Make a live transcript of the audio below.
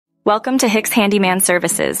Welcome to Hicks Handyman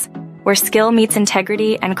Services, where skill meets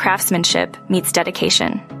integrity and craftsmanship meets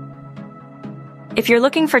dedication. If you're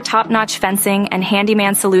looking for top-notch fencing and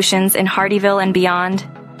handyman solutions in Hardeville and beyond,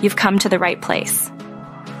 you've come to the right place.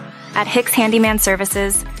 At Hicks Handyman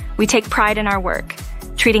Services, we take pride in our work,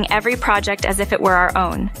 treating every project as if it were our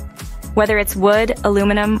own. Whether it's wood,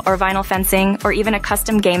 aluminum, or vinyl fencing, or even a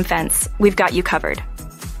custom game fence, we've got you covered.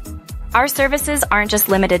 Our services aren't just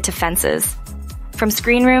limited to fences. From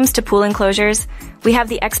screen rooms to pool enclosures, we have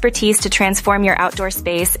the expertise to transform your outdoor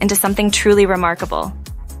space into something truly remarkable.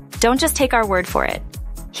 Don't just take our word for it.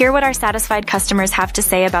 Hear what our satisfied customers have to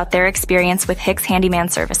say about their experience with Hicks Handyman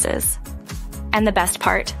Services. And the best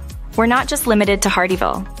part, we're not just limited to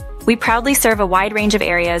Hardeville. We proudly serve a wide range of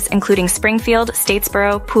areas including Springfield,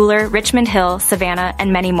 Statesboro, Pooler, Richmond Hill, Savannah,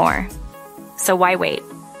 and many more. So why wait?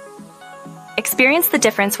 Experience the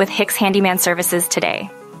difference with Hicks Handyman Services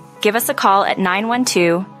today. Give us a call at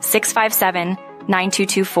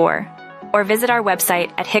 912-657-9224 or visit our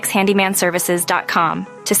website at hickshandymanservices.com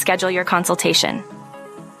to schedule your consultation.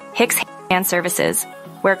 Hicks Handyman Services,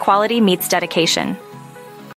 where quality meets dedication.